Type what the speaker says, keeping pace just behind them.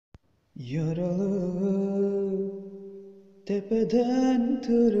Yaralı, tepeden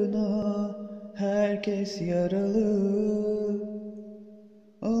tırnağa herkes yaralı.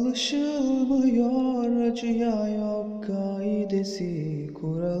 Alışılmıyor acıya, yok kaidesi,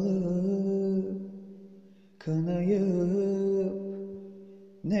 kuralı. Kanayıp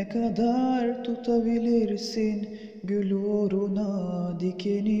ne kadar tutabilirsin gül uğruna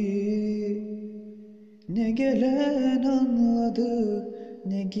dikeni. Ne gelen anladı,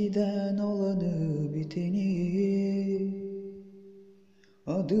 ne giden olanı, biteni.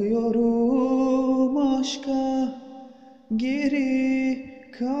 Adıyorum aşka, geri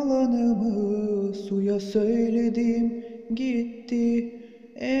kalanımı suya söyledim, gitti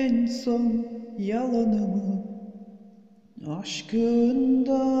en son yalanımı.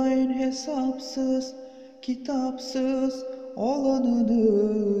 Aşkında en hesapsız, kitapsız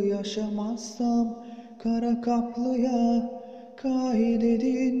olanını yaşamazsam kara kaplıya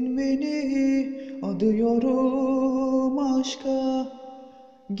kaydedin beni. Adıyorum aşka,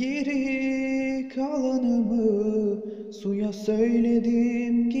 geri kalanımı suya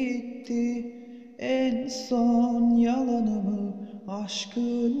söyledim, gitti en son yalanımı.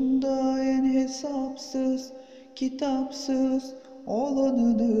 Aşkında en hesapsız, kitapsız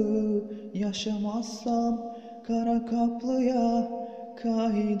olanını yaşamazsam kara kaplıya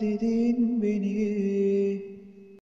kaydedin beni.